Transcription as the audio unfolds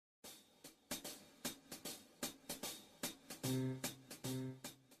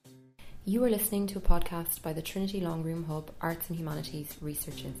You are listening to a podcast by the Trinity Longroom Hub Arts and Humanities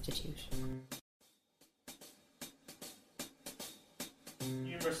Research Institute.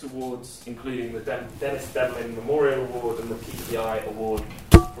 Numerous awards, including the Dennis Devlin Memorial Award and the PPI Award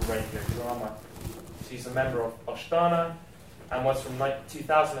for Radio Drama. She's a member of Oshtana and was from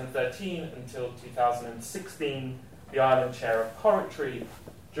 2013 until 2016 the Ireland Chair of Poetry,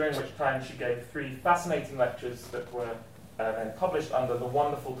 during which time she gave 3 fascinating lectures that were then published under the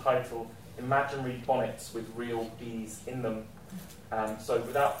wonderful title Imaginary Bonnets with Real Bees in Them. So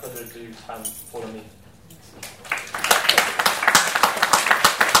without further ado, follow me.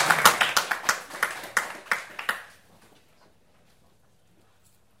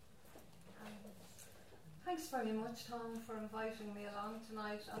 Thanks very much, Tom, for inviting me along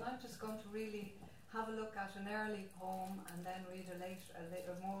tonight. And I'm just going to really have a look at an early poem and then read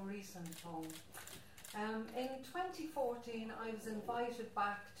a more recent poem. In 2014, I was invited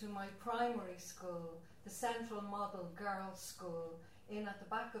back to my primary school, the Central Model Girls' School, at the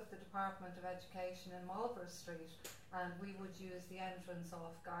back of the Department of Education in Marlborough Street, and we would use the entrance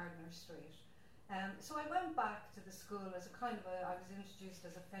off Gardner Street. So I went back to the school as a kind of I was introduced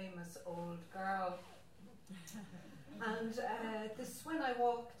as a famous old girl. And when I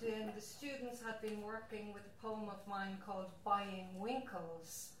walked in, the students had been working with a poem of mine called Buying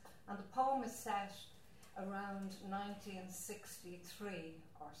Winkles, and the poem is set around 1963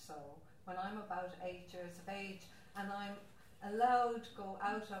 or so, when I'm about 8 years of age, and I'm allowed to go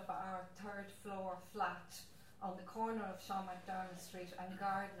out of our 3rd floor flat on the corner of Sean McDermott Street and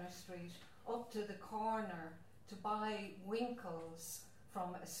Gardner Street up to the corner to buy winkles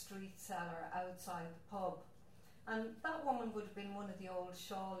from a street seller outside the pub. And that woman would have been one of the old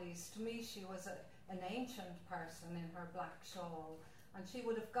Shawleys. To me, she was an ancient person in her black shawl, and she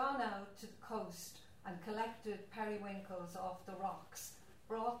would have gone out to the coast and collected periwinkles off the rocks,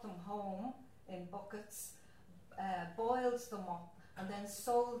 brought them home in buckets, boiled them up, and then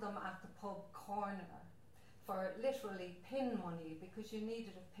sold them at the pub corner for literally pin money, because you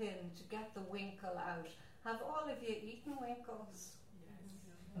needed a pin to get the winkle out. Have all of you eaten winkles?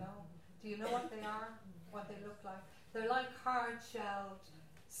 No? Do you know what they are? What they look like? They're like hard-shelled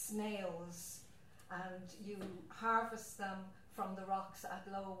snails, and you harvest them from the rocks at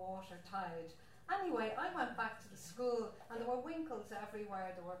low water tide. Anyway, I went back to the school, and there were winkles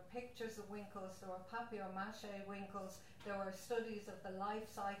everywhere. There were pictures of winkles, there were papier-mâché winkles, there were studies of the life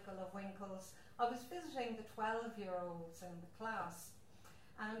cycle of winkles. I was visiting the 12-year-olds in the class,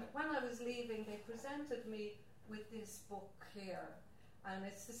 and when I was leaving, they presented me with this book here. And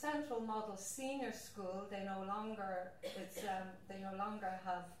it's the Central Model Senior School. They no longer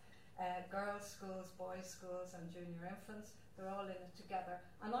have girls' schools, boys' schools, and junior infants. They're all in it together.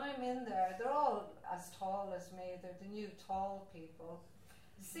 And I'm in there. They're all as tall as me. They're the new tall people.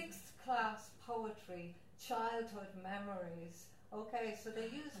 6th class poetry, childhood memories. Okay, so they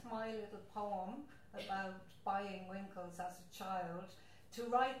used my little poem about buying winkles as a child to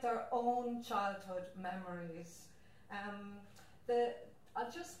write their own childhood memories. I'll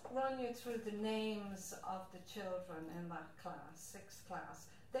just run you through the names of the children in that class, 6th class.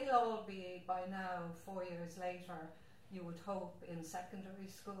 They'll all be, by now, 4 years later, you would hope, in secondary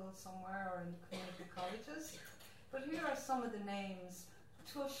school somewhere or in community colleges. But here are some of the names: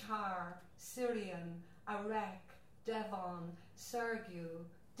 Tushar, Syrian, Arek, Devon, Sergiu,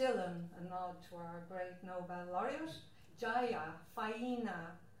 Dylan, a nod to our great Nobel laureate, Jaya,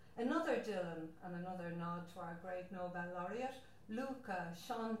 Faina, another Dylan, and another nod to our great Nobel laureate, Luca,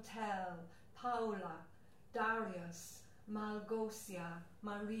 Chantel, Paula, Darius, Malgosia,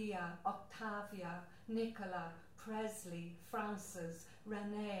 Maria, Octavia, Nicola, Presley, Francis,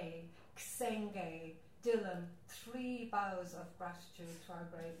 Renee, Xenge, Dylan. 3 bows of gratitude to our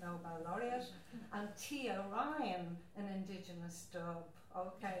great Nobel laureate, and Tia Ryan, an Indigenous dub.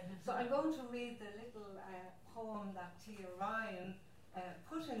 Okay, so I'm going to read the little poem that Tia Ryan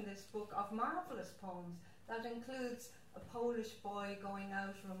put in this book of marvellous poems that includes a Polish boy going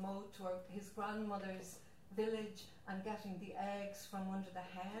out remote to his grandmother's village and getting the eggs from under the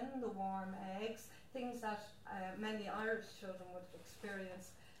hen, the warm eggs, things that many Irish children would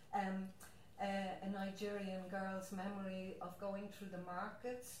experience. A Nigerian girl's memory of going through the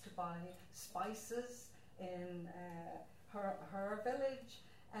markets to buy spices in her village.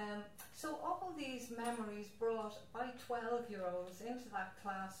 So all these memories brought by 12-year-olds into that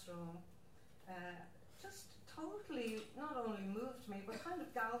classroom just totally not only moved me, but kind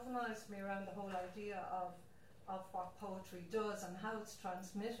of galvanized me around the whole idea of what poetry does and how it's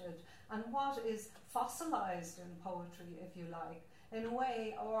transmitted and what is fossilized in poetry, if you like. in a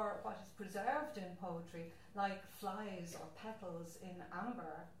way, or what is preserved in poetry, like flies or petals in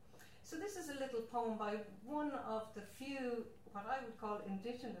amber. So this is a little poem by one of the few, what I would call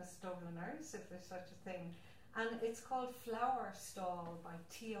indigenous Dubliners, if there's such a thing, and it's called Flower Stall by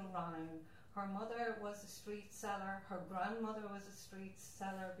Tia Ryan. Her mother was a street seller, her grandmother was a street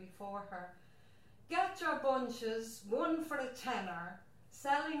seller before her. Get your bunches, one for a tenner,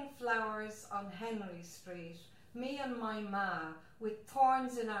 selling flowers on Henry Street, me and my ma, with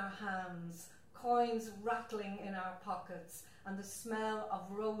thorns in our hands, coins rattling in our pockets, and the smell of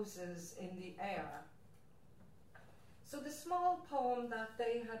roses in the air. So the small poem that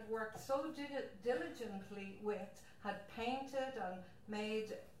they had worked so diligently with, had painted and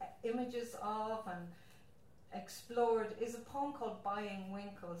made images of and explored, is a poem called Buying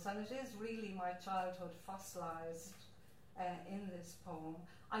Winkles, and it is really my childhood fossilised in this poem.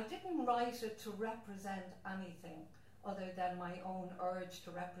 I didn't write it to represent anything other than my own urge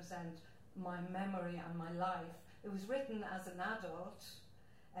to represent my memory and my life. It was written as an adult,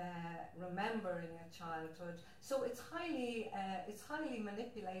 remembering a childhood, so it's highly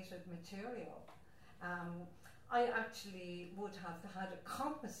manipulated material. I actually would have had a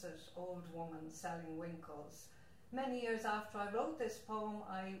composite old woman selling winkles. Many years after I wrote this poem,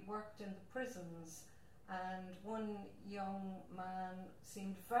 I worked in the prisons, and one young man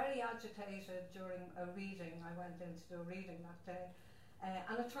seemed very agitated during a reading. I went in to do a reading that day,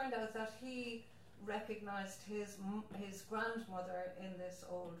 and it turned out that he recognised his grandmother in this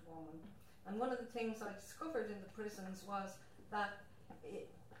old woman. And one of the things I discovered in the prisons was that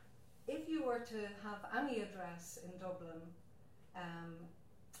if you were to have any address in Dublin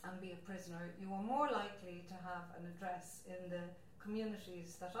and be a prisoner, you were more likely to have an address in the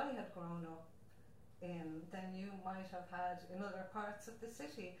communities that I had grown up in than you might have had in other parts of the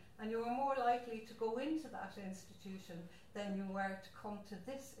city, and you were more likely to go into that institution than you were to come to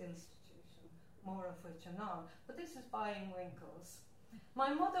this institution, more of which anon. But this is Buying Winkles.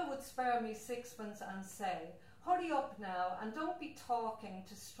 My mother would spare me sixpence and say, "Hurry up now, and don't be talking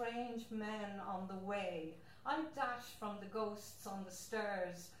to strange men on the way." I dashed from the ghosts on the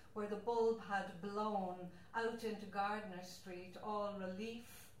stairs where the bulb had blown out into Gardiner Street, all relief.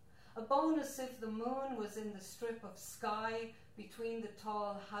 A bonus if the moon was in the strip of sky between the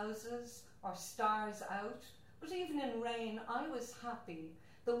tall houses, or stars out. But even in rain I was happy.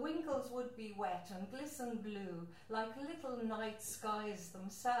 The winkles would be wet and glisten blue, like little night skies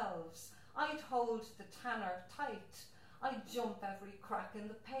themselves. I'd hold the tanner tight. I'd jump every crack in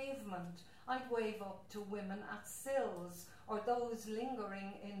the pavement. I'd wave up to women at sills, or those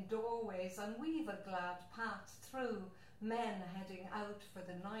lingering in doorways, and weave a glad path through men heading out for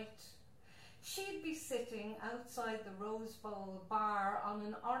the night. She'd be sitting outside the Rose Bowl bar on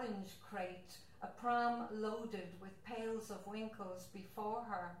an orange crate, a pram loaded with pails of winkles before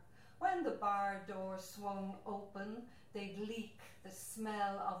her. When the bar door swung open, they'd leak the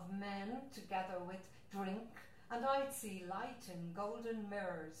smell of men together with drink, and I'd see light in golden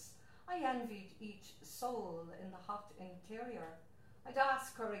mirrors. I envied each soul in the hot interior. I'd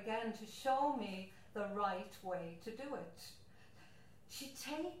ask her again to show me the right way to do it. She'd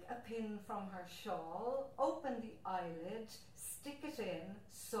take a pin from her shawl, open the eyelid, stick it in,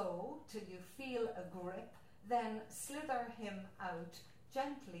 so, till you feel a grip, then slither him out,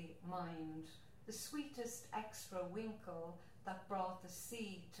 gently mind, the sweetest extra winkle that brought the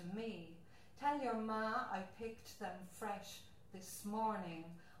sea to me. Tell your ma I picked them fresh this morning.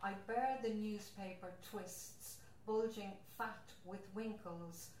 I bear the newspaper twists, bulging fat with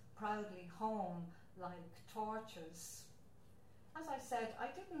winkles, proudly home like torches. As I said, I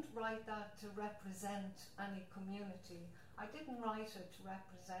didn't write that to represent any community. I didn't write it to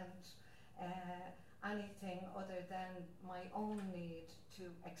represent anything other than my own need to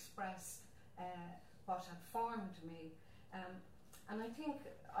express what had formed me. And I think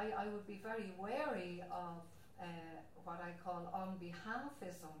I would be very wary of what I call on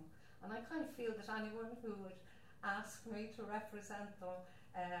behalfism. And I kind of feel that anyone who would ask me to represent them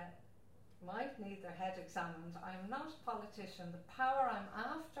might need their head examined. I'm not a politician. The power I'm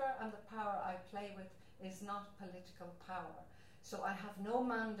after and the power I play with is not political power. So I have no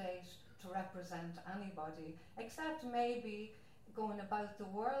mandate to represent anybody, except maybe going about the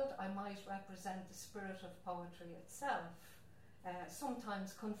world I might represent the spirit of poetry itself,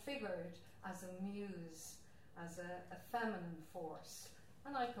 sometimes configured as a muse, as a feminine force,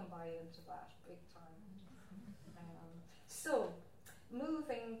 and I can buy into that big time. So,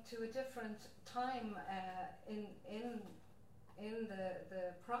 moving to a different time in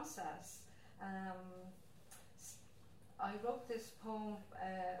the process, I wrote this poem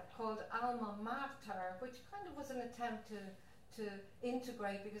called Alma Mater, which kind of was an attempt to to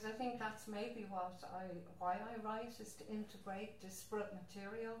integrate, because I think that's maybe why I write, is to integrate disparate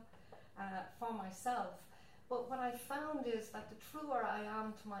material for myself. But what I found is that the truer I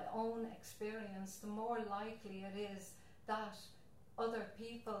am to my own experience, the more likely it is that other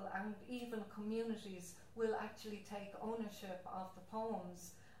people and even communities will actually take ownership of the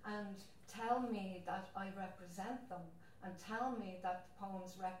poems and tell me that I represent them, and tell me that the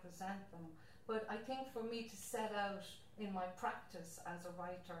poems represent them. But I think for me to set out in my practice as a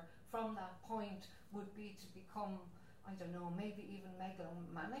writer from that point would be to become, I don't know, maybe even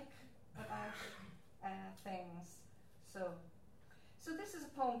megalomaniac about things. So this is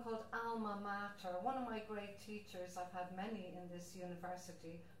a poem called Alma Mater. One of my great teachers, I've had many in this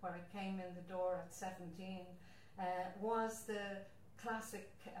university where I came in the door at 17, was the classic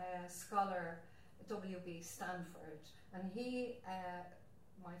scholar W.B. Stanford. And he,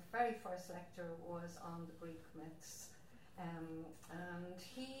 my very first lecture was on the Greek myths. And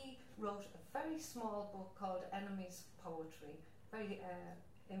he wrote a very small book called Enemies of Poetry, very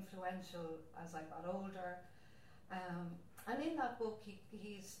influential as I got older. And in that book,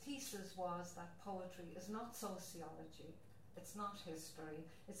 his thesis was that poetry is not sociology, it's not history,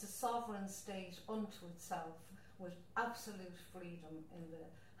 it's a sovereign state unto itself with absolute freedom in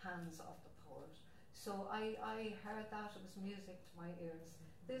the hands of the poet. So I heard that, it was music to my ears.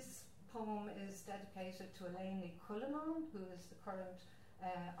 This poem is dedicated to Elaine Cullinan, who is the current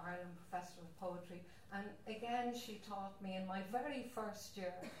Ireland Professor of Poetry. And again, she taught me, in my very first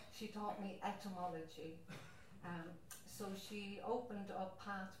year, she taught me etymology. So she opened up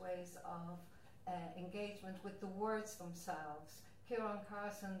pathways of engagement with the words themselves. Kieran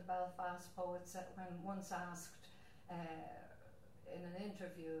Carson, the Belfast poet, said, when once asked in an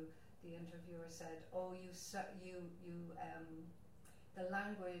interview, the interviewer said, "Oh, the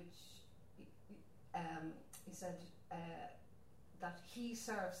language." He said that he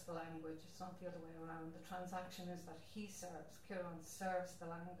serves the language. It's not the other way around. The transaction is that he serves. Kieran serves the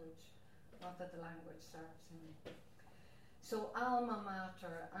language, not that the language serves him. So Alma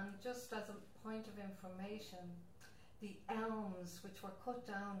Mater, and just as a point of information, the elms which were cut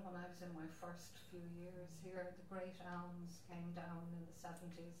down when I was in my first few years here, the great elms came down in the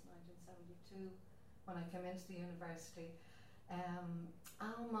 70s, 1972, when I came into the university.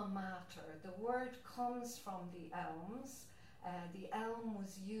 Alma Mater, the word comes from the elms. The elm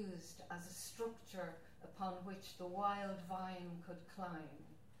was used as a structure upon which the wild vine could climb.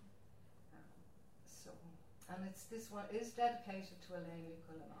 And this one is dedicated to Elaine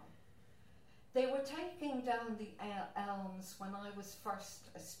Cullinan. They were taking down the elms when I was first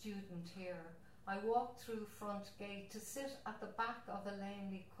a student here. I walked through front gate to sit at the back of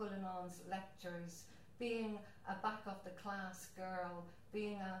Elaine Cullinan's lectures, being a back of the class girl,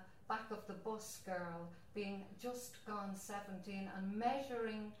 being a back of the bus girl, being just gone 17, and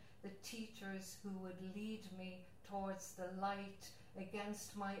measuring the teachers who would lead me towards the light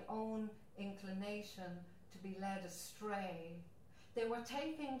against my own inclination to be led astray. They were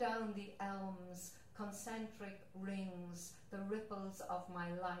taking down the elms, concentric rings, the ripples of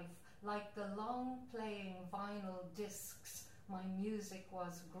my life, like the long playing vinyl discs my music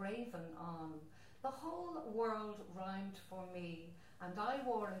was graven on. The whole world rhymed for me, and I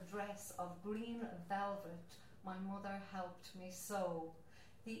wore a dress of green velvet my mother helped me sew.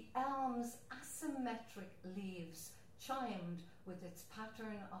 The elm's asymmetric leaves chimed with its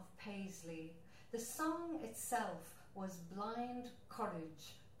pattern of paisley. The song itself was blind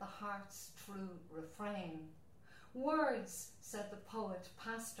courage, the heart's true refrain. Words, said the poet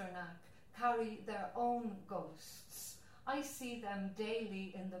Pasternak, carry their own ghosts. I see them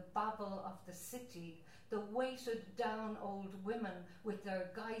daily in the babble of the city, the weighted down old women with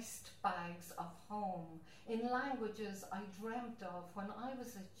their Geist bags of home, in languages I dreamt of when I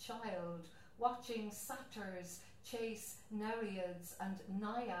was a child, watching satyrs chase nereids and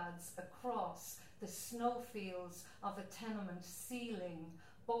naiads across the snowfields of a tenement ceiling,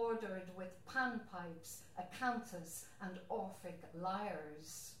 bordered with panpipes, acanthus and Orphic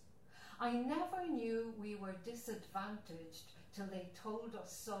lyres. I never knew we were disadvantaged till they told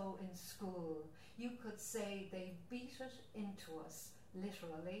us so in school. You could say they beat it into us,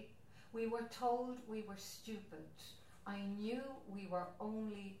 literally. We were told we were stupid. I knew we were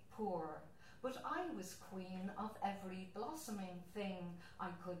only poor. But I was queen of every blossoming thing I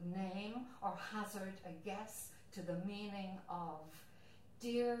could name or hazard a guess to the meaning of.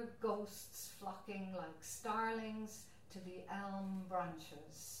 Dear ghosts flocking like starlings to the elm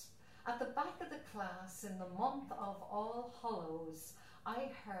branches. At the back of the class, in the month of All Hallows,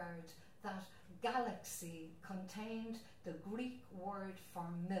 I heard that galaxy contained the Greek word for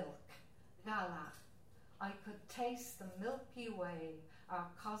milk, gala. I could taste the Milky Way, our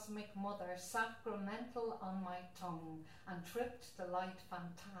cosmic mother, sacramental on my tongue, and tripped the light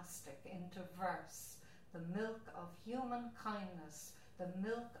fantastic into verse, the milk of human kindness, the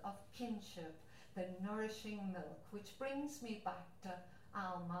milk of kinship, the nourishing milk, which brings me back to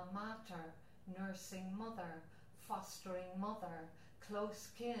alma mater, nursing mother, fostering mother, close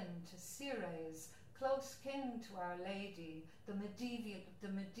kin to Ceres, close kin to Our Lady, the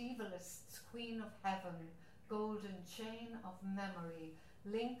medievalists' Queen of Heaven, golden chain of memory,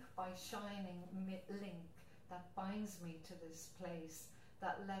 link by shining link that binds me to this place,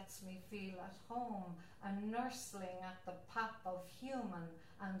 that lets me feel at home, a nursling at the pap of human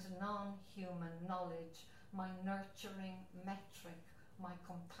and non-human knowledge, my nurturing metric, my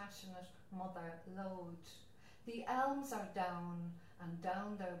compassionate mother lode. The elms are down, and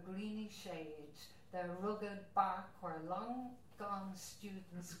down their greeny shade, their rugged bark where long-gone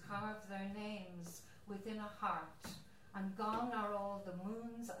students carve their names within a heart, and gone are all the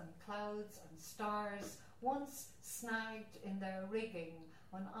moons and clouds and stars once snagged in their rigging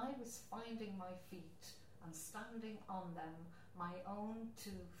when I was finding my feet and standing on them, my own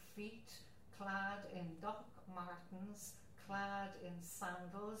 2 feet, clad in Doc Martens, clad in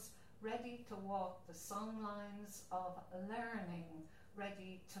sandals, ready to walk the songlines of learning,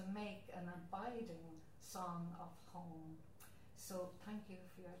 ready to make an abiding song of home. So thank you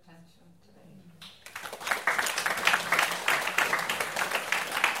for your attention today.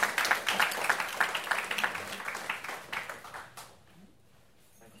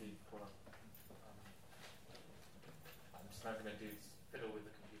 Thank you, Paula. I'm just now going to do is fiddle with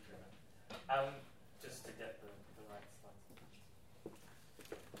the computer now. Just to get the right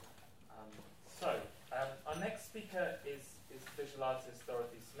slides. Our next speaker is visual artist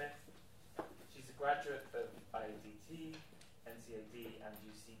Dorothy Smith. She's a graduate of IADT, NCAD and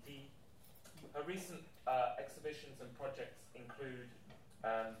UCD. Her recent exhibitions and projects include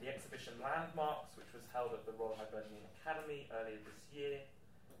the exhibition Landmarks, which was held at the Royal Hibernian Academy earlier this year,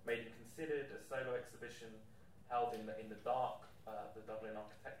 Made and Considered, a solo exhibition held in the Dark, the Dublin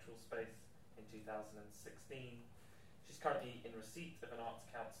Architectural Space in 2016. She's currently in receipt of an Arts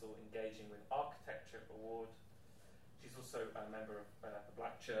Council Engaging with Architecture Award. She's also a member of the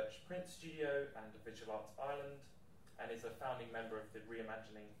Black Church Print Studio and Visual Arts Ireland, and is a founding member of the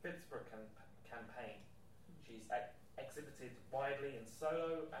Reimagining Phibsborough campaign. She's exhibited widely in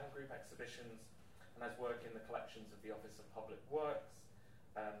solo and group exhibitions, and has worked in the collections of the Office of Public Works,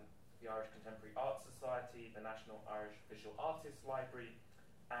 the Irish Contemporary Art Society, the National Irish Visual Artists Library,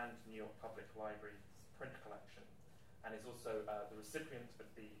 and New York Public Library's print collection, and is also the recipient of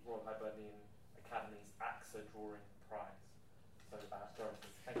the Royal Hibernian Academy's AXA Drawing Prize. So, Dorothy,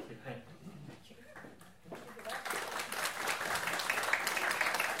 thank you. Thank you.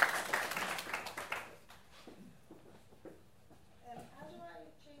 How do I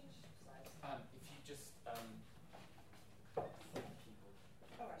change slides? If you just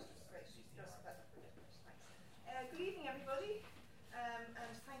All right, great. Thanks. Good evening, everybody, and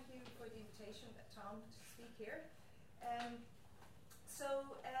thank you for the invitation, Tom, to speak here.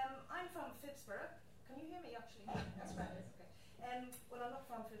 I'm from Phibsborough. Can you hear me, actually? That's right, okay. Well, I'm not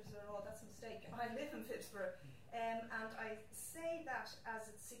from Phibsborough at all, that's a mistake. I live in Phibsborough, and I say that as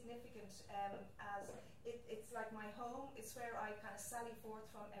it's significant, as it's like my home. It's where I kind of sally forth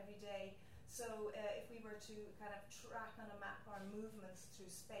from every day. So if we were to kind of track on a map our movements through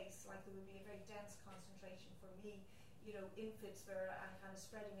space, like there would be a very dense concentration for me, in Phibsborough, and kind of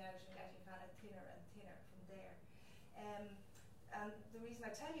spreading out and getting kind of thinner and thinner from there. And the reason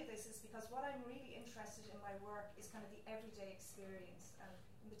I tell you this is because what I'm really interested in my work is kind of the everyday experience, and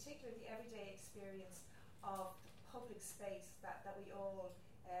in particular the everyday experience of the public space that we all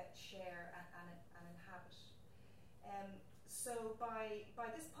share and inhabit. So by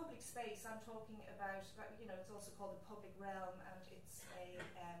this public space, I'm talking about, it's also called the public realm, and it's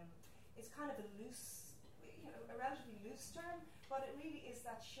kind of a loose, a relatively loose term, but it really is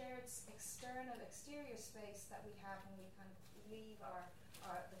that shared exterior space that we have when we kind of leave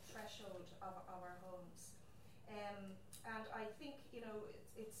the threshold of our homes. And I think,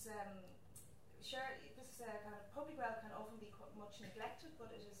 it's shared. This kind of public realm can often be quite much neglected,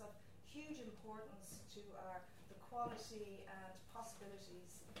 but it is of huge importance to the quality and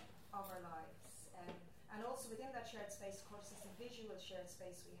possibilities of our lives. And also within that shared space, of course, is the visual shared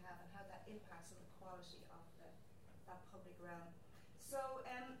space we have and how that impacts on the quality of that public realm. So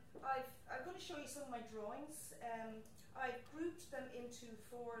I'm going to show you some of my drawings. I've grouped them into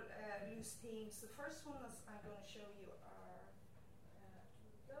 4 loose themes. The first one that I'm going to show you are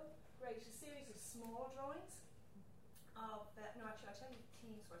a series of small drawings. of, no, actually, I'll tell you the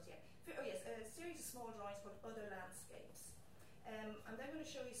themes first, yeah. Oh, yes, a series of small drawings called Other Landscapes. And then I'm going to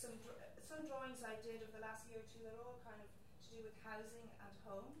show you some drawings I did over the last year or two that are all kind of to do with housing and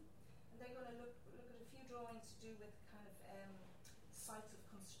home. And then going to look at a few drawings to do with kind of sites of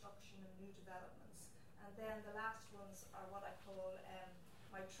construction and new developments. And then the last ones are what I call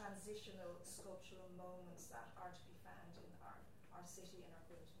my transitional sculptural moments that are to be found in our city and our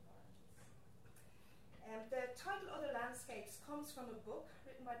built environments. The title Other Landscapes comes from a book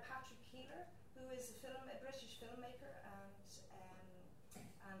written by Patrick Keeler, who is a British filmmaker and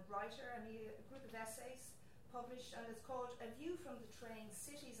writer, and a group of essays published, and it's called A View from the Train,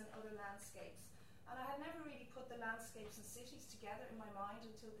 Cities and Other Landscapes. And I had never really put the landscapes and cities together in my mind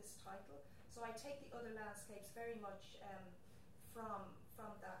until this title, so I take the other landscapes very much from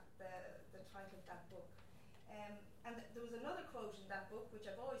that the title of that book. And there was another quote in that book which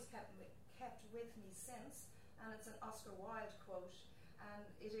I've always kept with me since, and it's an Oscar Wilde quote, and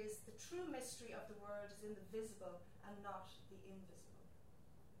it is, "The true mystery of the world is in the visible and not the invisible."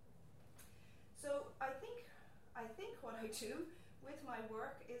 So I think what I do with my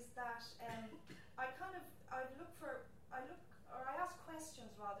work is that I ask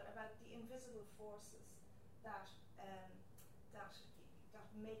questions rather about the invisible forces that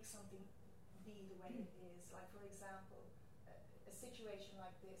make something be the way it is. Like, for example, a situation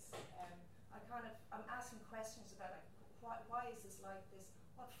like this, I'm asking questions about, like, why is this like this?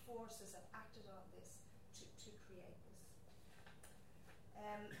 What forces have acted on this to create this?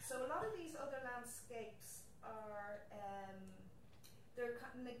 So a lot of these other landscapes are they're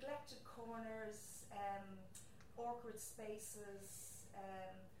neglected corners, awkward spaces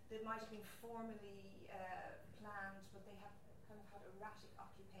that might have been formerly planned, but they have kind of had erratic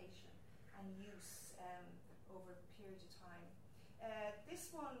occupation and use over a period of time.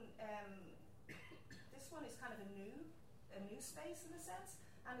 This one is kind of a new space in a sense,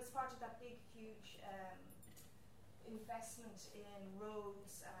 and it's part of that big, huge investment in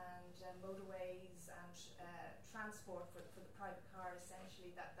roads and motorways and transport for the private car,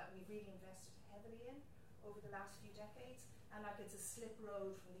 essentially, that we've really invested heavily in over the last few decades. And like, it's a slip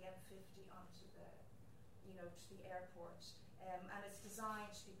road from the M50 onto to the airport, and it's designed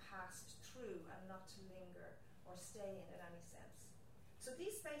to be passed through and not to linger or stay in any sense. So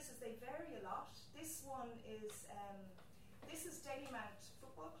these spaces, they vary a lot. This one is Dalymount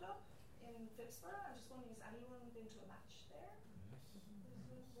Football Club in Phibsborough. I'm just wondering, has anyone been to a match there? Yes.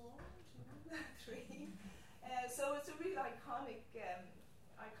 1, 2, 3. So it's a really iconic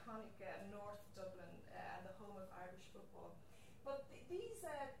North Dublin and the home of Irish football. But these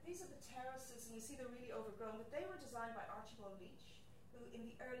are the terraces, and you see they're really overgrown, but they were designed by Archibald Leach, who in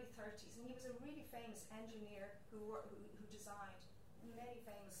the early 30s, and he was a really famous engineer who designed many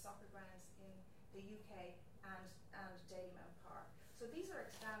famous soccer grounds in the UK and Dalymount Park. So these are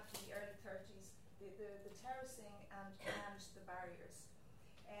extant from the early 30s, the terracing and the barriers.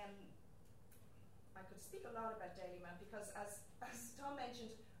 I could speak a lot about Dalymount because, as Tom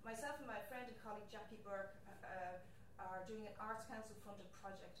mentioned, myself and my friend and colleague Jackie Burke are doing an Arts Council funded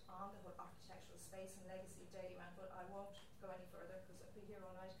project on the whole architectural space and legacy of Dalymount, but I won't go any further because I'll be here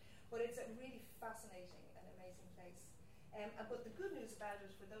all night. But it's a really fascinating and amazing place. But the good news about it,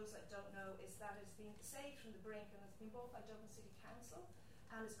 for those that don't know, is that it's been saved from the brink, and it's been bought by Dublin City Council,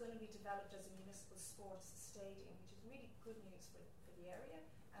 and it's going to be developed as a municipal sports stadium, which is really good news for the area,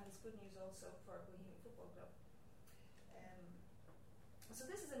 and it's good news also for Bohemian Football Club. So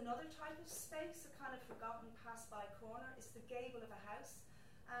this is another type of space, a kind of forgotten pass-by corner. It's the gable of a house,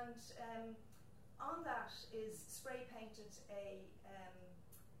 and on that is spray painted a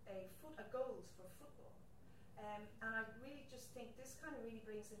goals for football. And I really just think this kind of really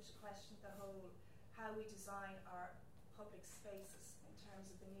brings into question the whole how we design our public spaces in terms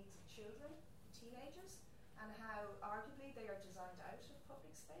of the needs of children, teenagers, and how arguably they are designed out of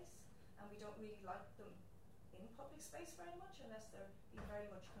public space, and we don't really like them in public space very much unless they're being very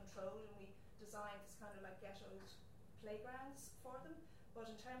much controlled, and we design this kind of like ghettoed playgrounds for them. But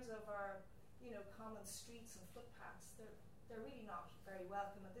in terms of our common streets and footpaths, they're really not very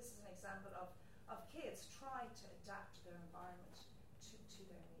welcome, and this is an example of kids trying to adapt their environment to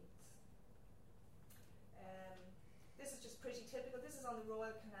their needs. This is just pretty typical. This is on the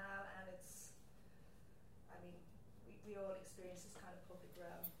Royal Canal, and it's, we all experience this kind of public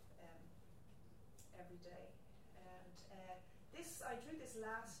realm every day. And I drew this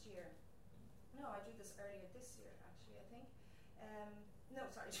last year. No, I drew this earlier this year, actually, I think. No,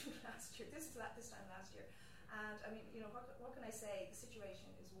 sorry, I drew it last year. This time last year. And what can I say? The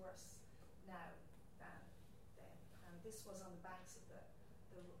situation is worse now than then. And this was on the banks of the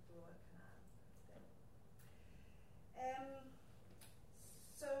Royal Canal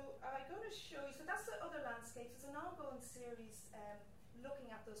So I'm going to show you, so that's the other landscapes. It's an ongoing series looking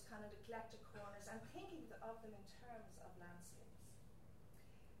at those kind of neglected corners and thinking of them in terms of landscapes.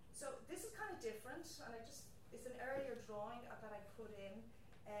 So this is kind of different, and it's an earlier drawing that I put in.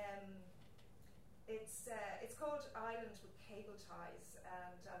 It's called Island with Cable Ties,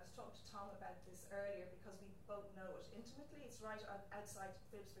 and I was talking to Tom about this earlier because we both know it intimately. It's right outside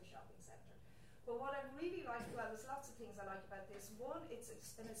Phibsborough Shopping Centre. But what I really like, well, there's lots of things I like about this. One, it's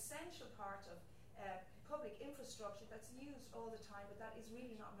an essential part of public infrastructure that's used all the time, but that is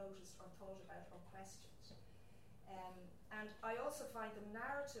really not noticed or thought about or questioned. And I also find the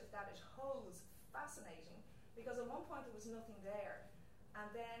narrative that it holds fascinating, because at one point there was nothing there, and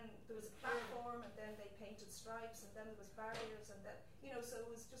then there was a platform, and then they painted stripes, and then there was barriers, and then, so it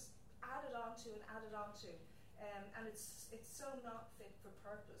was just added onto and added onto. And it's so not fit for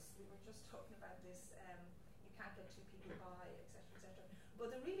purpose. We were just talking about this, you can't get two people by, etc., etc. But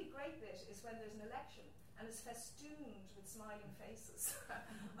the really great bit is when there's an election and it's festooned with smiling faces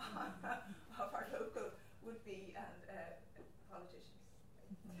of our local would-be and politicians.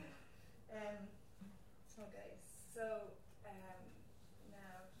 Okay, so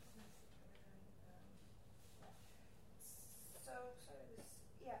now,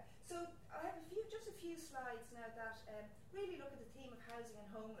 So I have just a few slides now that really look at the theme of housing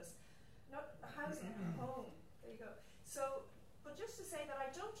and homeless, not housing and home. There you go. So, but just to say that I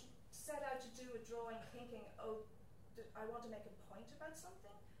don't set out to do a drawing thinking, oh, I want to make a point about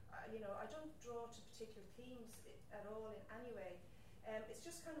something. I don't draw to particular themes at all in any way. It's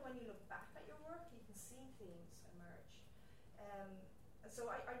just kind of when you look back at your work, you can see themes emerge.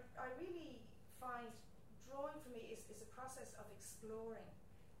 So I really find drawing for me is a process of exploring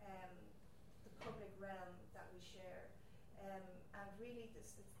the public realm that we share, and really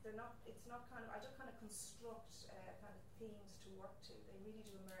it's not kind of, I don't kind of construct kind of themes to work to. They really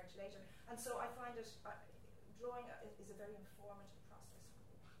do emerge later, and so I find it drawing is a very informative process for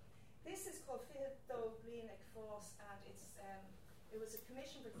me. This is called Fidó Rianach Fós, and it was a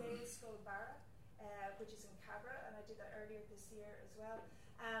commission for Gaelscoil Barra, which is in Cabra, and I did that earlier this year as well.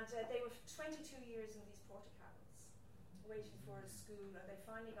 And they were 22 years in these porta cabins, waiting for a school, and they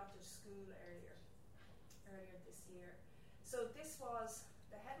finally got their school earlier this year. So this was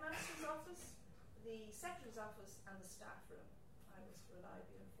the headmaster's office, the secretary's office, and the staff room. I was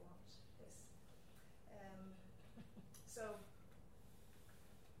reliably informed this. So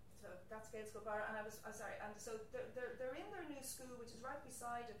that's Gaelscoil Barra, and and so they're in their new school, which is right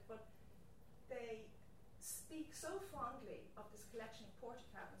beside it, but they speak so fondly of this collection of porta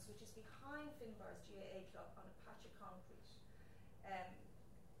cabins, which is behind Finbarr's GAA club on a patch of concrete. And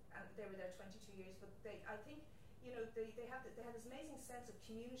they were there 22 years, but I think they had this amazing sense of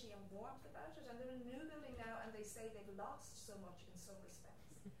community and warmth about it, and they're in a new building now, and they say they've lost so much in some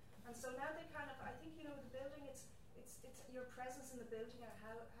respects. And so now they kind of, I think, the building, it's your presence in the building and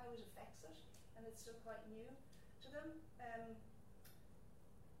how it affects it, and it's still quite new to them.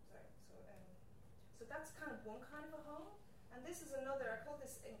 So that's kind of one kind of a home, and this is another. I call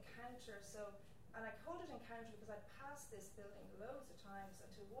this Encounter. And I called it Encounter because I passed this building loads of times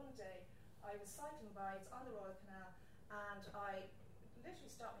until one day I was cycling by. It's on the Royal Canal, and I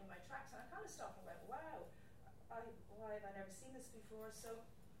literally stopped me in my tracks, and I kind of stopped and went, "Wow, why have I never seen this before?" So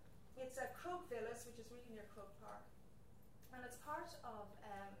it's a Croke Villas, which is really near Croke Park, and it's part of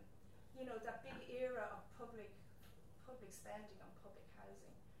that big era of public spending on public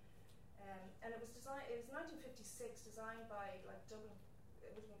housing. And it was designed. It was 1956, designed by Dublin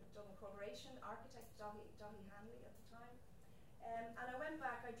Corporation architect Dahi Hanley at the time. And I went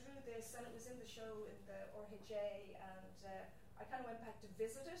back. I drew this, and it was in the show in the RHA. And I kind of went back to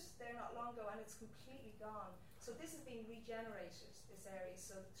visit it there not long ago, and it's completely gone. So this is being regenerated. This area.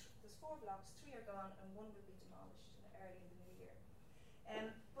 So there's 4 blocks. 3 are gone, and 1 will be demolished early in the new year.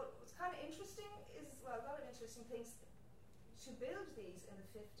 But what's kind of interesting is, well, a lot of interesting things. To build these in the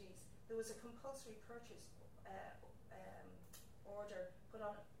 50s, there was a compulsory purchase order put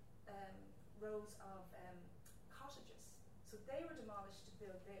on rows of cottages. So they were demolished to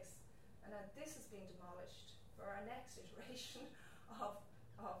build this, and now this is being demolished for our next iteration of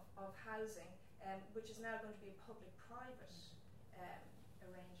housing, which is now going to be a public-private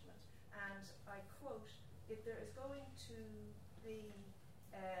arrangement. And I quote, "If there is going to be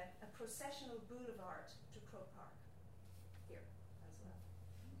a processional boulevard to Croke Park here as well."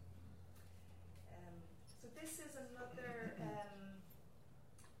 So this is another.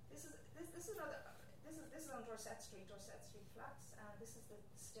 This is on Dorset Street Flats, and this is the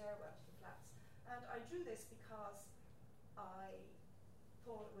stairwell to the flats. And I drew this because I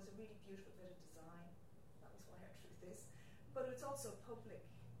thought it was a really beautiful bit of design. That was wire through this. But it's also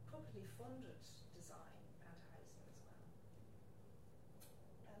publicly funded design and housing as well.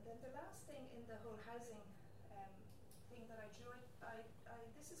 And then the last thing in the whole housing thing that I drew,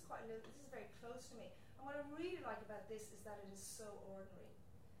 this is very close to me. And what I really like about this is that it is so ordinary.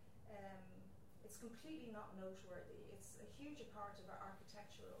 It's completely not noteworthy. It's a huge part of our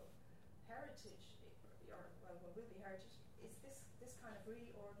architectural heritage, or will be heritage, is this kind of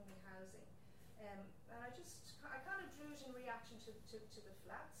really ordinary housing. And I kind of drew it in reaction to the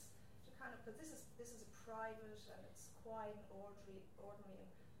flats, to kind of, because this is a private and it's quiet and ordinary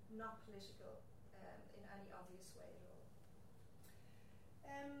and not political in any obvious way at all.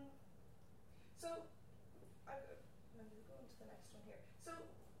 So I'm going to go into the next one here. So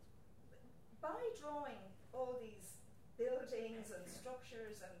by drawing all these buildings and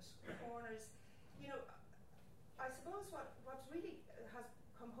structures and corners, I suppose what really has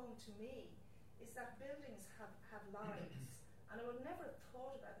come home to me is that buildings have lives, and I would never have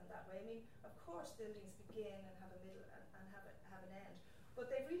thought about them that way. I mean, of course, buildings begin and have a middle and have an end, but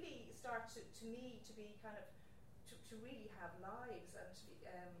they really start to me to be kind of to really have lives, and to be,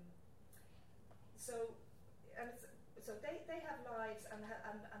 so they have lives and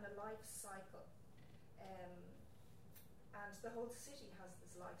a life cycle, and the whole city has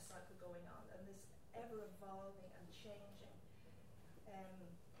this life cycle going on, and this ever evolving and changing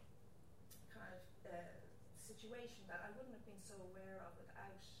kind of situation that I wouldn't have been so aware of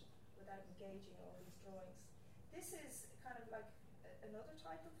without engaging all these drawings. This is kind of like another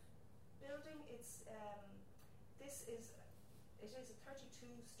type of building. It is a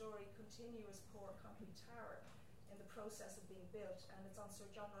 32-story continuous pour concrete tower in the process of being built, and it's on Sir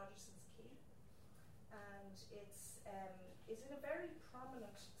John Rogerson's Quay, and it's in a very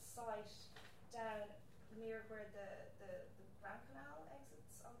prominent site down near where the Grand Canal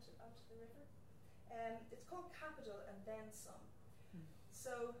exits onto the river. It's called Capital and then some.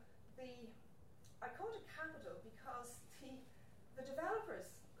 So I called it Capital because the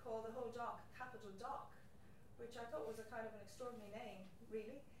developers call the whole dock Capital Dock, which I thought was a kind of an extraordinary name,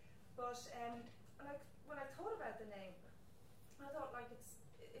 really. But when I thought about the name, I thought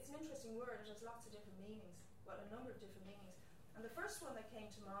it's an interesting word. It has lots of different meanings, a number of different meanings. And the first one that came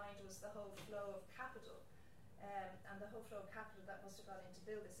to mind was the whole flow of capital, and the whole flow of capital that must have gone in to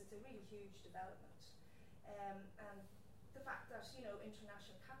build this. It's a really huge development, and the fact that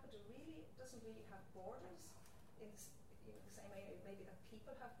international capital really doesn't really have borders in the same way maybe that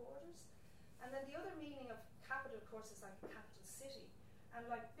people have borders. And then the other meaning of capital, of course, is like a capital city, and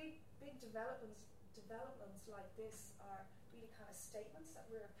like big developments like this are really kind of statements that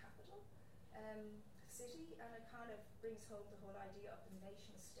we're a capital city, and it kind of brings home the whole idea of the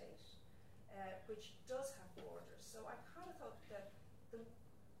nation state, which does have borders. So I kind of thought that the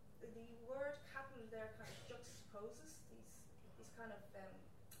word capital there kind of juxtaposes these kind of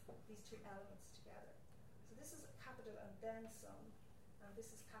these two elements together. So this is capital and then some, and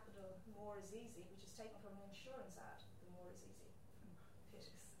this is capital more is easy, which is taken from an insurance ad. The more is easy,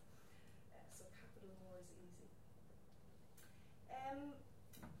 Pittis. So capital more is easy.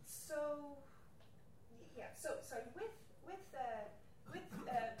 With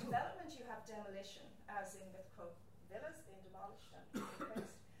development, you have demolition, as in with quote villas being demolished and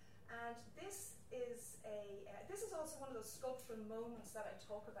replaced. And this is also one of those sculptural moments that I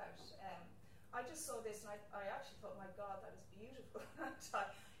talk about. I just saw this and I actually thought, my God, that is beautiful. And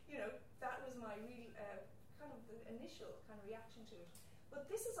that was my real kind of the initial kind of reaction to it.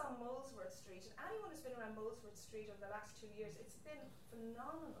 But this is on Molesworth Street, and anyone who's been around Molesworth Street over the last 2 years, it's been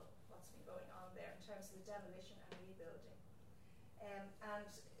phenomenal what's been going on there in terms of the demolition and rebuilding. And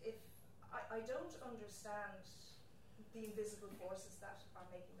if I don't understand the invisible forces that are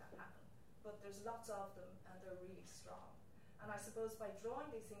making that happen, but there's lots of them, and they're really strong. And I suppose by drawing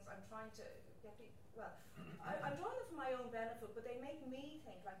these things, I'm trying to get I'm drawing them for my own benefit, but they make me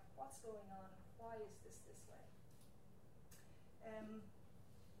think, like, what's going on? Why is this way?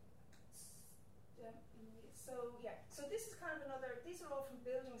 So this is kind of another. These are all from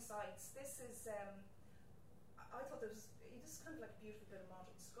building sites. This is. I thought this is kind of like a beautiful bit of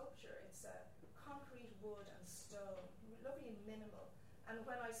modern sculpture. It's concrete, wood, and stone, lovely and minimal. And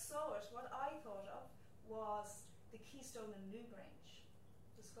when I saw it, what I thought of was the Keystone in Newgrange,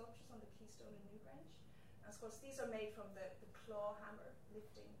 the sculptures on the Keystone in Newgrange. And of course, these are made from the claw hammer,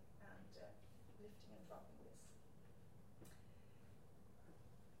 lifting and dropping this.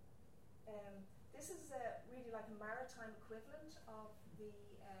 This is really like a maritime equivalent of the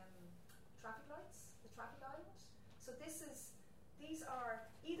traffic lights, the traffic island. So these are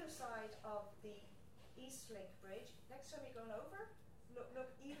either side of the Eastlink Bridge. Next time you're going over, look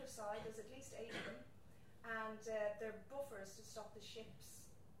either side. There's at least 8 of them, and they're buffers to stop the ships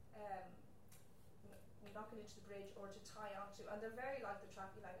knocking into the bridge or to tie onto, and they're very like the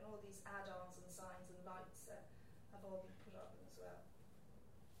traffic light, and all these add-ons and signs and lights have all been put on them as well.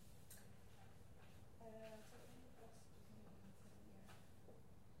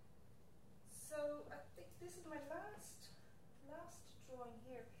 So I think this is my last drawing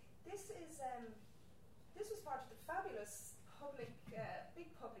here. This was part of the fabulous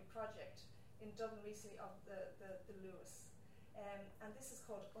big public project in Dublin recently of the Lewis. And this is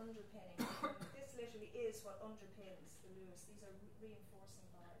called underpinning. This literally is what underpins the Lewis. These are reinforcing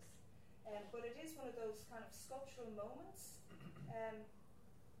bars. But it is one of those kind of sculptural moments. And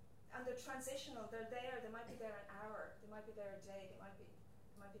they're transitional. They're there. They might be there an hour. They might be there a day. They might be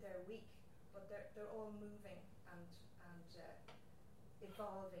there a week. But they're all moving and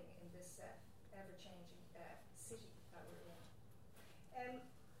evolving in this ever-changing city that we're in.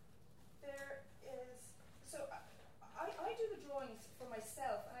 There is so. I do the drawings for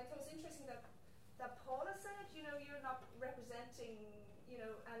myself, and I thought it was interesting that Paula said, you're not representing,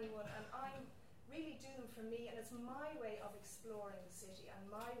 anyone, and I'm really doing them for me, and it's my way of exploring the city, and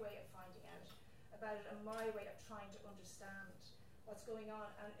my way of finding out about it, and my way of trying to understand what's going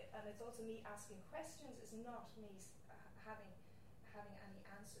on, and it's also me asking questions. It's not me having any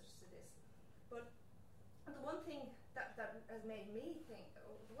answers to this, but the one thing that has made me think,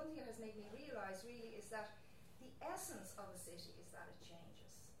 or the one thing that has made me realise really is that the essence of a city is that it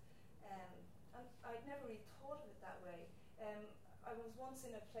changes. And I'd never really thought of it that way. I was once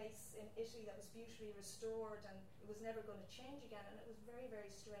in a place in Italy that was beautifully restored, and it was never going to change again, and it was a very, very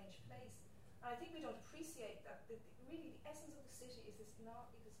strange place. And I think we don't appreciate that really the essence of the city is this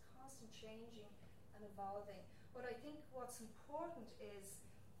constant changing and evolving. But I think what's important is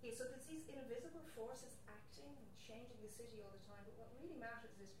so there's these invisible forces acting and changing the city all the time, but what really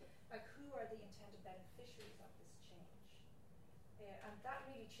matters is who are the intended beneficiaries of this change, and that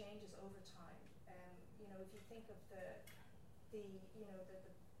really changes over time. If you think of the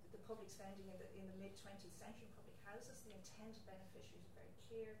public spending in the mid 20th century in public houses, the intended beneficiaries are very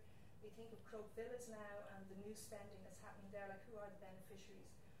clear. We think of Croke Villas now and the new spending that's happening there, who are the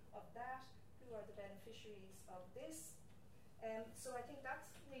beneficiaries of that? Who are the beneficiaries of this? So I think that's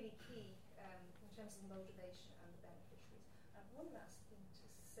really key in terms of motivation and the beneficiaries. One last thing to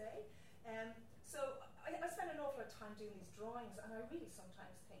say. So I spend an awful lot of time doing these drawings, and I really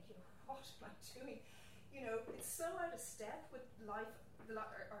sometimes think, what am I doing? It's so out of step with life,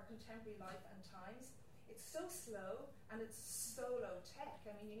 our contemporary life and times. It's so slow, and it's so low tech.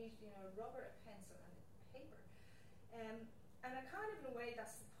 I mean, you need a rubber, a pencil, and a paper. And I kind of, in a way,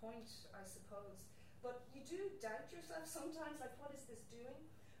 that's the point, I suppose. But you do doubt yourself sometimes, what is this doing?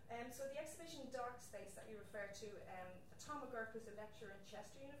 So the exhibition Dark Space that you refer to, Tom McGurk, who's a lecturer in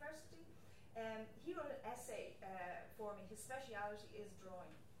Chester University, he wrote an essay for me. His speciality is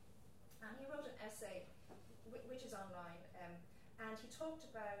drawing. And he wrote an essay, which is online, and he talked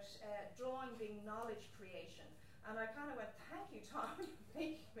about drawing being knowledge creation. And I kind of went, thank you, Tom,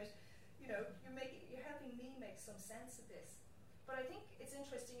 you're helping me make some sense of this. But I think it's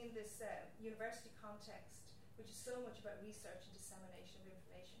interesting in this university context, which is so much about research and dissemination of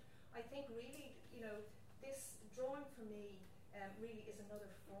information. I think really, this drawing for me really is another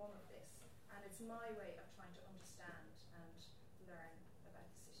form of this, and it's my way of trying to understand and learn about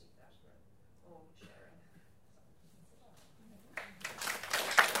the city that we're all sharing.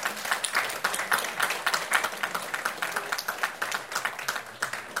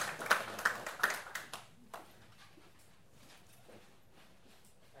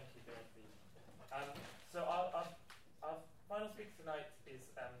 So our final speaker tonight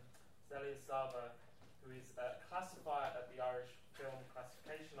is Zelia Sava, who is a classifier at the Irish Film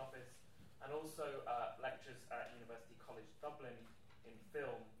Classification Office and also lectures at University College Dublin in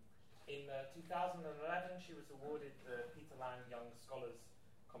film. In 2011, she was awarded the Peter Lang Young Scholars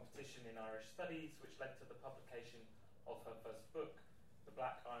Competition in Irish Studies, which led to the publication of her first book, The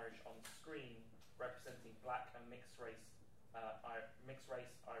Black Irish on Screen, representing black and mixed race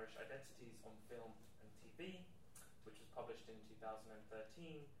Irish identities on film and TV, which was published in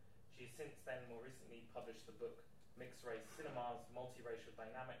 2013. She has since then more recently published the book Mixed Race Cinema's Multiracial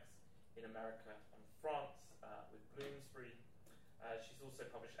Dynamics in America and France with Bloomsbury. She's also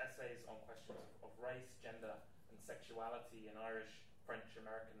published essays on questions of race, gender and sexuality in Irish, French,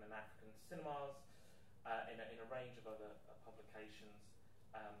 American and African cinemas in a range of other publications,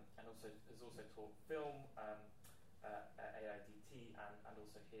 and also has also taught film at AIDT and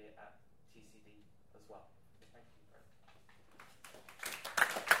also here at TCD as well. Thank you very much.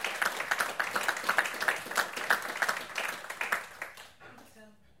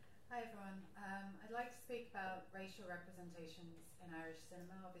 Hi everyone. I'd like to speak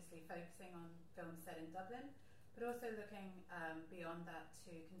obviously focusing on films set in Dublin, but also looking beyond that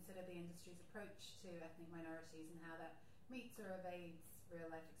to consider the industry's approach to ethnic minorities and how that meets or evades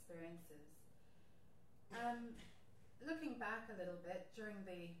real-life experiences. Looking back a little bit, during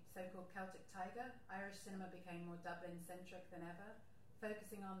the so-called Celtic Tiger, Irish cinema became more Dublin-centric than ever,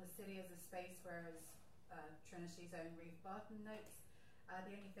 focusing on the city as a space where, as Trinity's own Reeve Barton notes,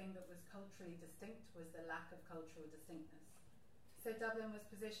 the only thing that was culturally distinct was the lack of cultural distinctness. So Dublin was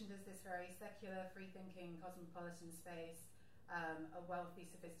positioned as this very secular, free-thinking, cosmopolitan space, a wealthy,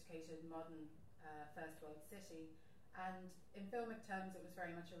 sophisticated, modern first world city. And in filmic terms, it was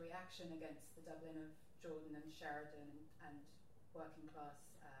very much a reaction against the Dublin of Jordan and Sheridan and working class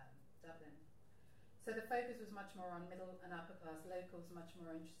Dublin. So the focus was much more on middle and upper class locals, much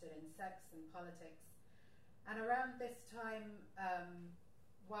more interested in sex and politics. And around this time,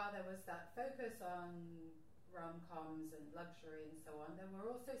 while there was that focus on rom-coms and luxury and so on, there were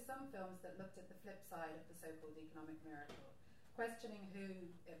also some films that looked at the flip side of the so-called economic miracle, questioning who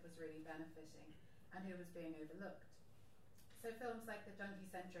it was really benefiting and who was being overlooked. So films like the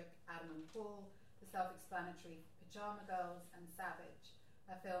junkie-centric Adam and Paul, the self-explanatory Pyjama Girls, and Savage,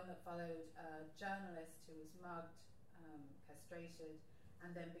 a film that followed a journalist who was mugged, castrated,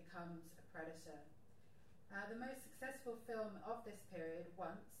 and then becomes a predator. The most successful film of this period,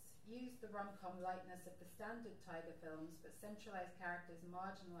 Once, used the rom-com lightness of the standard Tiger films, but centralised characters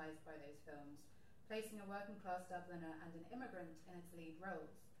marginalised by those films, placing a working-class Dubliner and an immigrant in its lead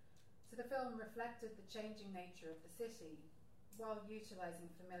roles. So the film reflected the changing nature of the city, while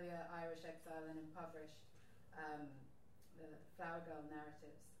utilising familiar Irish exile and impoverished the Flower Girl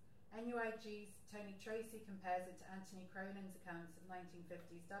narratives. NUIG's Tony Tracy compares it to Anthony Cronin's accounts of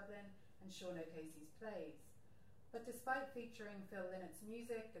 1950s Dublin and Sean O'Casey's plays. But despite featuring Phil Lynnett's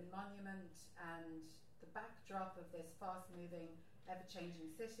music and monument and the backdrop of this fast-moving,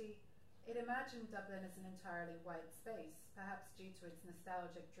 ever-changing city, it imagined Dublin as an entirely white space, perhaps due to its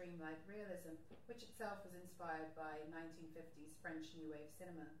nostalgic, dreamlike realism, which itself was inspired by 1950s French New Wave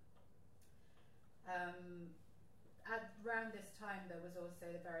cinema. Around this time, there was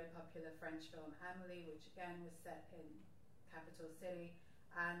also the very popular French film Amélie, which again was set in capital city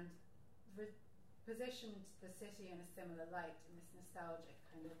and positioned the city in a similar light, in this nostalgic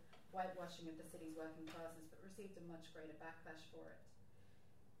kind of whitewashing of the city's working classes, but received a much greater backlash for it.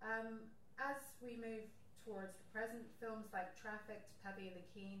 As we move towards the present, films like Trafficked, Pabby the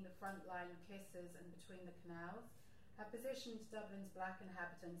Keen, The Front Line, Kisses, and Between the Canals have positioned Dublin's black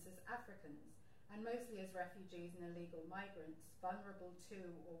inhabitants as Africans, and mostly as refugees and illegal migrants, vulnerable to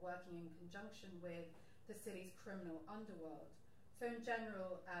or working in conjunction with the city's criminal underworld. So in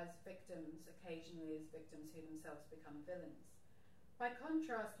general, as victims, occasionally as victims who themselves become villains. By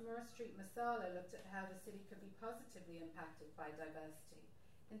contrast, Moore Street Masala looked at how the city could be positively impacted by diversity,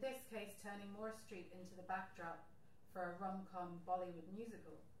 in this case turning Moore Street into the backdrop for a rom-com Bollywood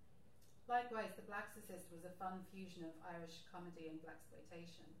musical. Likewise, The Blaxorcist was a fun fusion of Irish comedy and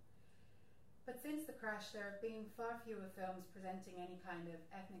blaxploitation. But since the crash, there have been far fewer films presenting any kind of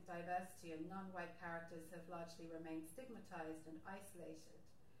ethnic diversity, and non-white characters have largely remained stigmatised and isolated.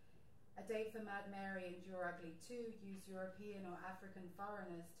 A Date for Mad Mary and You're Ugly Too use European or African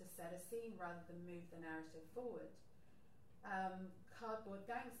foreigners to set a scene rather than move the narrative forward. Cardboard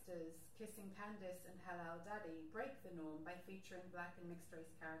Gangsters, Kissing Candice, and Halal Daddy break the norm by featuring black and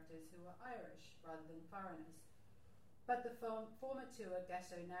mixed-race characters who are Irish rather than foreigners. But the former two are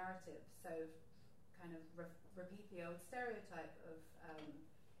ghetto narratives, so kind of repeat the old stereotype of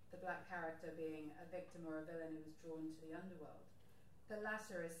the black character being a victim or a villain who is drawn to the underworld. The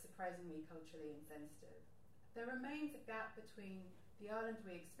latter is surprisingly culturally insensitive. There remains a gap between the Ireland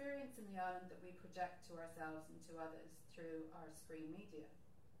we experience and the Ireland that we project to ourselves and to others through our screen media.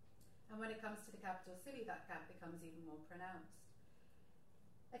 And when it comes to the capital city, that gap becomes even more pronounced.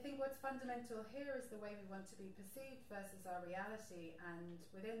 I think what's fundamental here is the way we want to be perceived versus our reality, and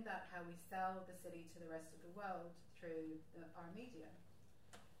within that, how we sell the city to the rest of the world through our media.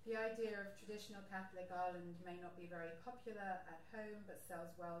 The idea of traditional Catholic Ireland may not be very popular at home, but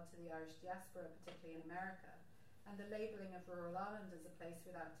sells well to the Irish diaspora, particularly in America. And the labelling of rural Ireland as a place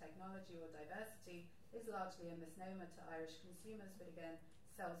without technology or diversity is largely a misnomer to Irish consumers, but again,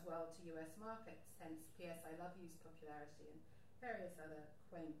 sells well to US markets, hence P.S. I Love You's popularity and various other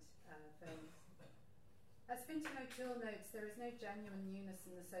quaint films. As Fintan O'Toole notes, there is no genuine newness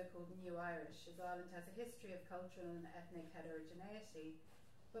in the so-called New Irish, as Ireland has a history of cultural and ethnic heterogeneity,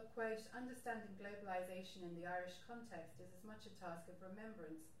 but, quote, understanding globalisation in the Irish context is as much a task of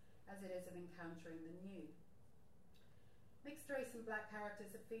remembrance as it is of encountering the new. Mixed race and black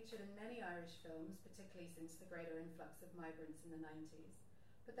characters have featured in many Irish films, particularly since the greater influx of migrants in the 90s.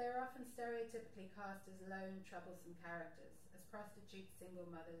 but they are often stereotypically cast as lone, troublesome characters, as prostitutes, single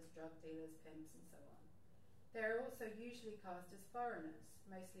mothers, drug dealers, pimps, and so on. They are also usually cast as foreigners,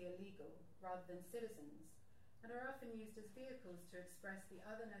 mostly illegal, rather than citizens, and are often used as vehicles to express the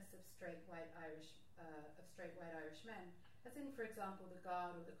otherness of straight white Irish men, as in, for example, The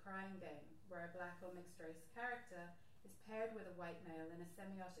Guard or The Crying Game, where a black or mixed-race character is paired with a white male in a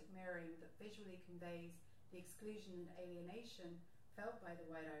semiotic mirroring that visually conveys the exclusion and alienation felt by the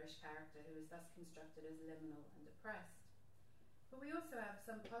white Irish character, who is thus constructed as liminal and oppressed. But we also have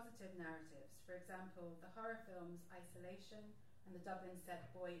some positive narratives, for example, the horror films Isolation and the Dublin set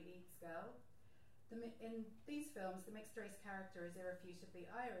Boy Eats Girl. In these films, the mixed-race character is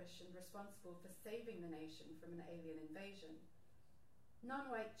irrefutably Irish and responsible for saving the nation from an alien invasion.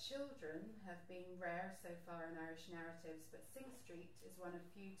 Non-white children have been rare so far in Irish narratives, but Sing Street is one of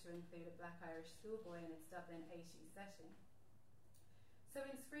few to include a black Irish schoolboy in its Dublin 80s setting. So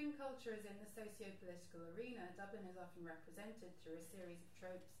in screen culture as in the socio-political arena, Dublin is often represented through a series of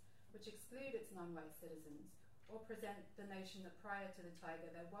tropes which exclude its non-white citizens, or present the notion that prior to the Tiger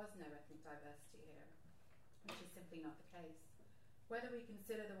there was no ethnic diversity here, which is simply not the case. Whether we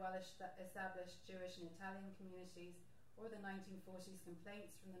consider the well-established Jewish and Italian communities, or the 1940s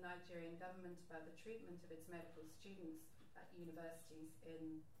complaints from the Nigerian government about the treatment of its medical students at universities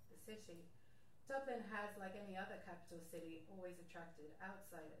in the city, Dublin has, like any other capital city, always attracted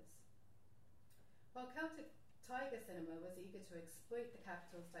outsiders. While Celtic Tiger cinema was eager to exploit the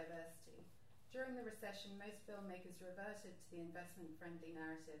capital's diversity, during the recession most filmmakers reverted to the investment-friendly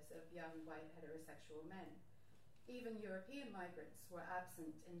narratives of young white heterosexual men. Even European migrants were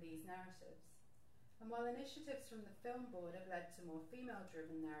absent in these narratives. And while initiatives from the Film Board have led to more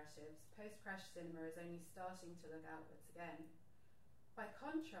female-driven narratives, post-crash cinema is only starting to look outwards again. By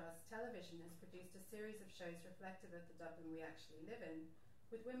contrast, television has produced a series of shows reflective of the Dublin we actually live in,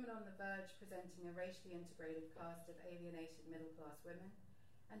 with Women on the Verge presenting a racially integrated cast of alienated middle-class women,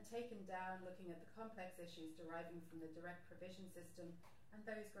 and Taken Down looking at the complex issues deriving from the direct provision system and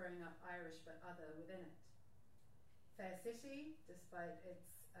those growing up Irish but other within it. Fair City, despite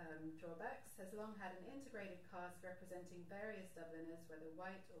its drawbacks, has long had an integrated cast representing various Dubliners, whether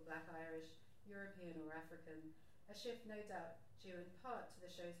white or black Irish, European or African, a shift no doubt due in part to the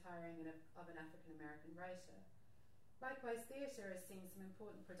show's hiring of an African-American writer. Likewise, theatre has seen some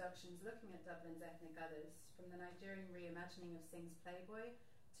important productions looking at Dublin's ethnic others, from the Nigerian reimagining of Sing's Playboy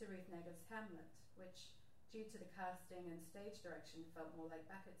to Ruth Negga's Hamlet, which, due to the casting and stage direction, felt more like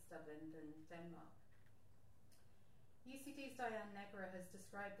Beckett's Dublin than Denmark. UCD's Diane Negra has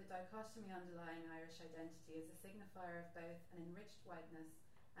described the dichotomy underlying Irish identity as a signifier of both an enriched whiteness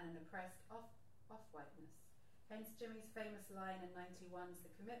and an oppressed off-whiteness. Hence Jimmy's famous line in 91's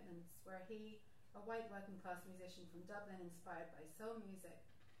The Commitments, where he, a white working-class musician from Dublin inspired by soul music,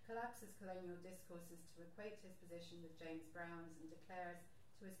 collapses colonial discourses to equate his position with James Brown's and declares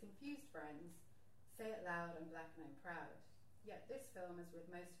to his confused friends, "Say it loud, I'm black and I'm proud." Yet this film, as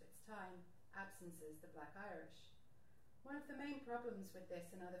with most of its time, absences the black Irish. One of the main problems with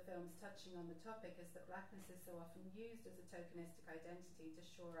this and other films touching on the topic is that blackness is so often used as a tokenistic identity to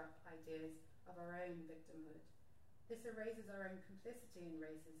shore up ideas of our own victimhood. This erases our own complicity in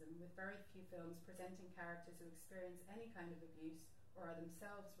racism, with very few films presenting characters who experience any kind of abuse or are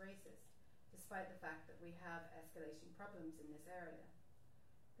themselves racist, despite the fact that we have escalating problems in this area.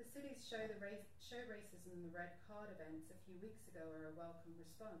 The city's show racism in the Red Card events a few weeks ago are a welcome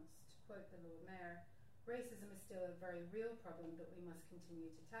response. To quote the Lord Mayor, "Racism is still a very real problem that we must continue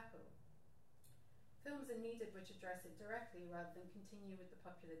to tackle." Films are needed which address it directly rather than continue with the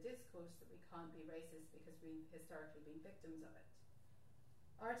popular discourse that we can't be racist because we've historically been victims of it.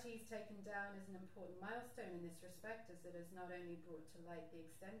 RT's Taken Down is an important milestone in this respect, as it has not only brought to light the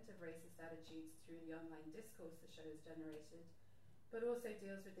extent of racist attitudes through the online discourse the show has generated, but also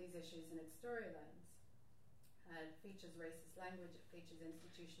deals with these issues in its storylines. It features racist language, it features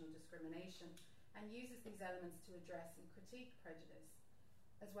institutional discrimination, and uses these elements to address and critique prejudice,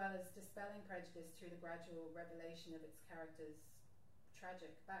 as well as dispelling prejudice through the gradual revelation of its characters'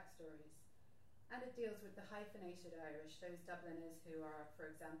 tragic backstories. And it deals with the hyphenated Irish, those Dubliners who are, for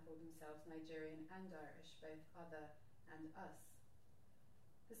example, themselves Nigerian and Irish, both other and us.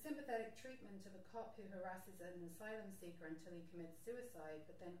 The sympathetic treatment of a cop who harasses an asylum seeker until he commits suicide,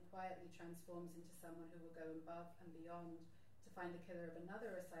 but then quietly transforms into someone who will go above and beyond to find the killer of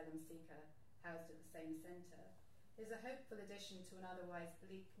another asylum seeker housed at the same centre, is a hopeful addition to an otherwise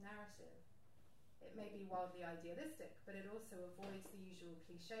bleak narrative. It may be wildly idealistic, but it also avoids the usual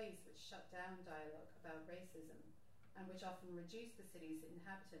cliches which shut down dialogue about racism, and which often reduce the city's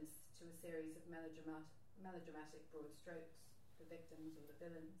inhabitants to a series of melodramatic broad strokes the victims or the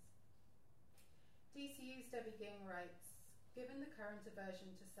villains. DCU's Debbie Ging writes, given the current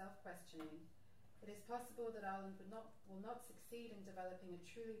aversion to self-questioning, it is possible that Ireland will not succeed in developing a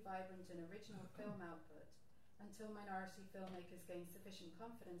truly vibrant and original film output until minority filmmakers gain sufficient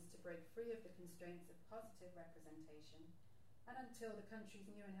confidence to break free of the constraints of positive representation, and until the country's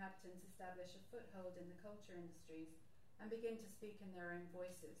new inhabitants establish a foothold in the culture industries and begin to speak in their own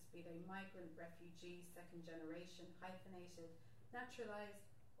voices, be they migrant, refugee, second generation, hyphenated, naturalised,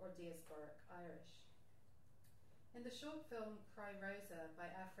 or diasporic Irish. In the short film Cry Rosa by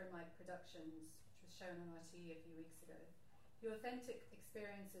Afro-Mike Productions, which was shown on RTE a few weeks ago, the authentic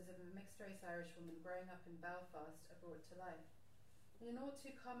experiences of a mixed-race Irish woman growing up in Belfast are brought to life. In an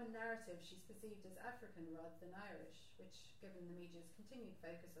all-too-common narrative, she's perceived as African rather than Irish, which, given the media's continued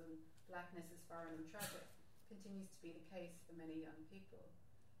focus on blackness as foreign and tragic, continues to be the case for many young people.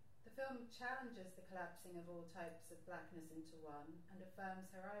 The film challenges the collapsing of all types of blackness into one and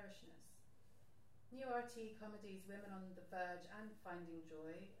affirms her Irishness. New RTE comedies Women on the Verge and Finding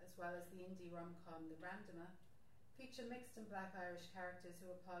Joy, as well as the indie rom-com The Randomer, feature mixed and black Irish characters who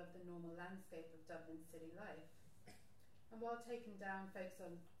are part of the normal landscape of Dublin city life. And while Taken Down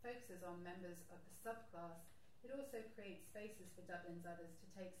focuses on members of the subclass, it also creates spaces for Dublin's others to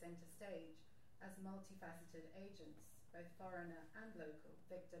take centre stage as multifaceted agents, both foreigner and local,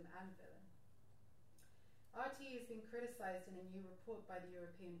 victim and villain. RTE has been criticised in a new report by the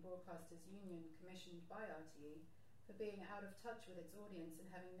European Broadcasters Union, commissioned by RTE, for being out of touch with its audience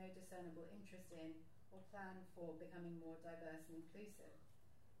and having no discernible interest in or plan for becoming more diverse and inclusive.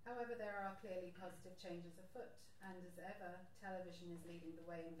 However, there are clearly positive changes afoot, and as ever, television is leading the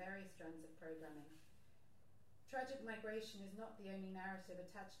way in various strands of programming. Tragic migration is not the only narrative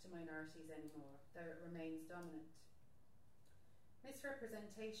attached to minorities anymore, though it remains dominant.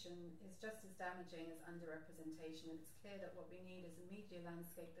 Misrepresentation is just as damaging as underrepresentation, and it's clear that what we need is a media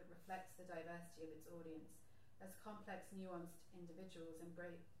landscape that reflects the diversity of its audience as complex, nuanced individuals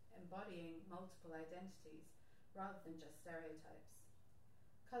embodying multiple identities rather than just stereotypes.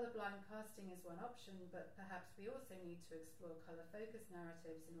 Colourblind casting is one option, but perhaps we also need to explore colour-focused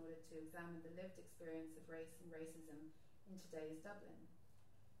narratives in order to examine the lived experience of race and racism in today's Dublin.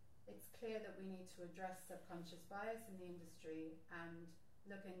 It's clear that we need to address subconscious bias in the industry and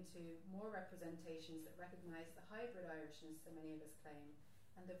look into more representations that recognise the hybrid Irishness that many of us claim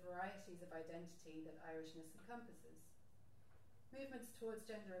and the varieties of identity that Irishness encompasses. Movements towards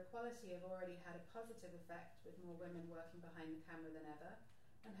gender equality have already had a positive effect, with more women working behind the camera than ever,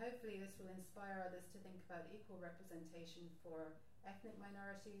 and hopefully this will inspire others to think about equal representation for ethnic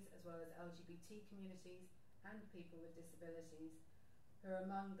minorities as well as LGBT communities and people with disabilities, who are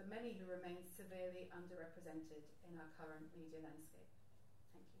among the many who remain severely underrepresented in our current media landscape.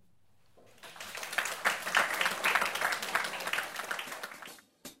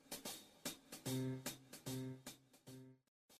 Thank you.